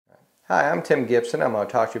Hi, I'm Tim Gipson. I'm going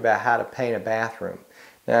to talk to you about how to paint a bathroom.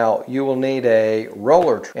 Now, you will need a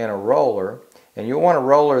roller and a roller, and you'll want a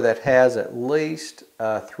roller that has at least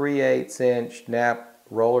a 3/8 inch nap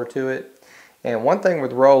roller to it. And one thing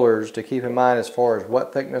with rollers to keep in mind as far as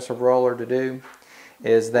what thickness of roller to do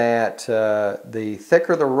is that the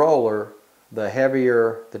thicker the roller, the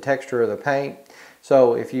heavier the texture of the paint.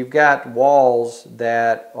 So if you've got walls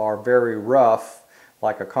that are very rough,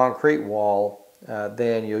 like a concrete wall,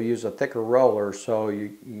 then you'll use a thicker roller so you're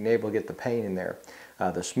able to get the paint in there.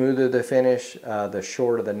 The smoother the finish, the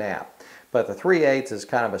shorter the nap. But the 3/8 is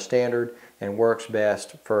kind of a standard and works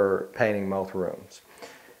best for painting most rooms.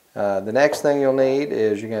 The next thing you'll need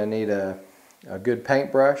is you're going to need a good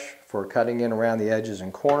paintbrush for cutting in around the edges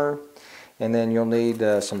and corner. And then you'll need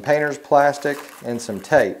some painter's plastic and some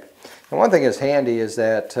tape. And one thing that's handy is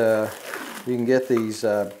that you can get these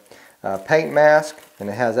paint mask, and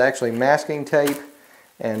it has actually masking tape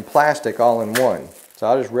and plastic all in one. So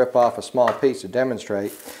I'll just rip off a small piece to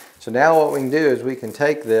demonstrate. So now what we can do is we can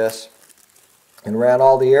take this and around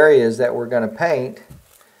all the areas that we're going to paint,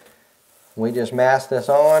 we just mask this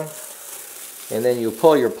on, and then you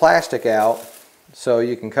pull your plastic out so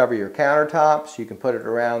you can cover your countertops, you can put it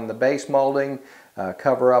around the base molding,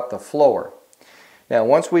 cover up the floor. Now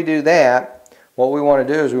once we do that, what we want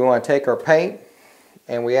to do is we want to take our paint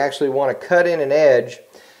and we actually want to cut in an edge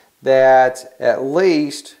that's at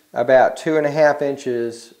least about 2.5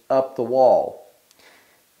 inches up the wall.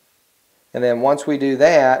 And then once we do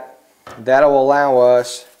that, that'll allow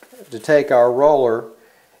us to take our roller,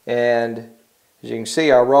 and as you can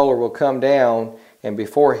see, our roller will come down, and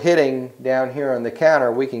before hitting down here on the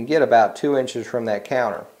counter, we can get about 2 inches from that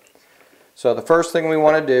counter. So the first thing we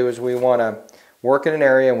want to do is we want to work in an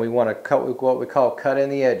area, and we want to cut what we call cut in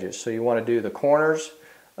the edges. So you want to do the corners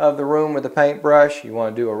of the room with the paintbrush, you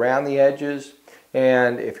want to do around the edges,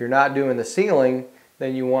 and if you're not doing the ceiling,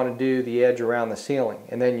 then you want to do the edge around the ceiling,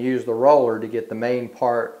 and then use the roller to get the main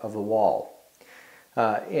part of the wall.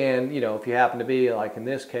 And you know, if you happen to be like in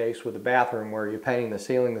this case with the bathroom where you're painting the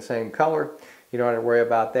ceiling the same color, you don't have to worry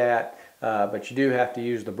about that, but you do have to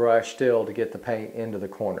use the brush still to get the paint into the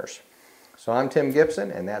corners. So I'm Tim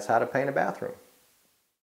Gipson, and that's how to paint a bathroom.